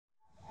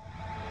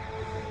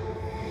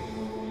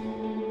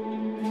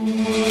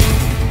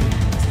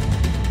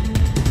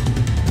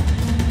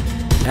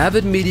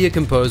Avid Media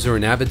Composer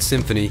and Avid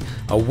Symphony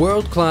are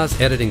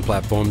world-class editing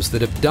platforms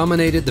that have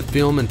dominated the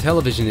film and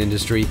television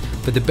industry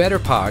for the better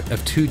part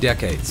of 2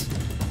 decades.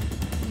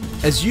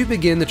 As you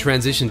begin the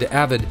transition to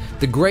Avid,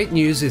 the great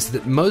news is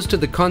that most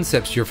of the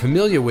concepts you're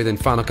familiar with in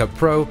Final Cut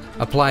Pro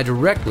apply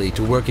directly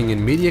to working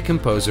in Media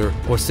Composer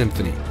or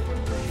Symphony.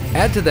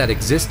 Add to that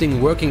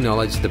existing working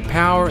knowledge the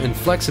power and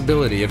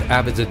flexibility of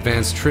Avid's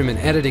advanced trim and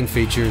editing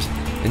features,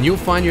 and you'll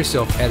find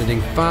yourself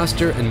editing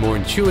faster and more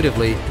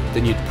intuitively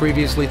than you'd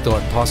previously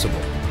thought possible.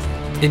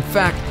 In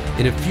fact,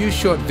 in a few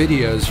short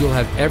videos, you'll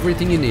have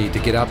everything you need to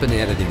get up and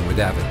editing with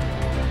Avid.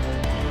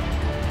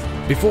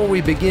 Before we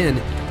begin,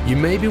 you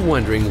may be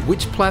wondering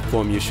which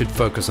platform you should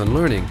focus on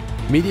learning,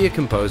 Media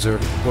Composer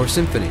or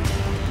Symphony.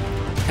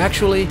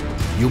 Actually,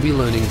 you'll be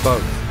learning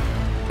both.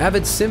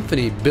 Avid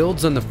Symphony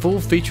builds on the full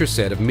feature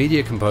set of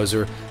Media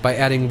Composer by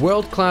adding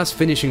world-class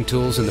finishing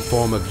tools in the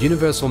form of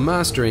universal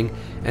mastering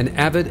and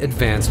Avid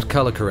Advanced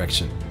Color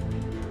Correction.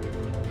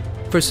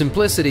 For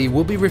simplicity,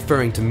 we'll be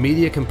referring to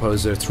Media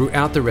Composer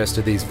throughout the rest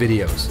of these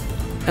videos.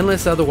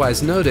 Unless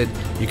otherwise noted,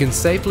 you can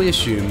safely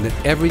assume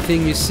that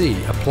everything you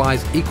see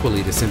applies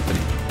equally to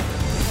Symphony.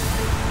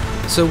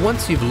 So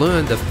once you've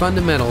learned the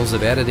fundamentals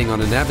of editing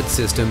on an Avid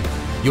system,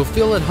 you'll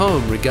feel at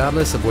home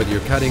regardless of whether you're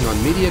cutting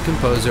on Media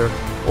Composer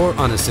or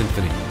on a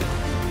Symphony.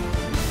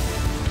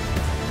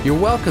 You're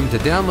welcome to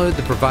download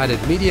the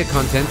provided media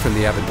content from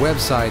the Avid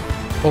website,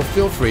 or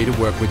feel free to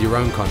work with your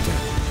own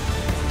content.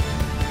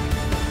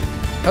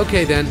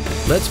 Okay then,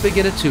 let's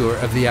begin a tour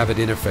of the Avid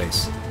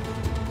interface.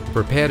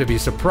 Prepare to be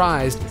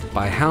surprised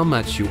by how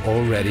much you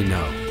already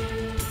know.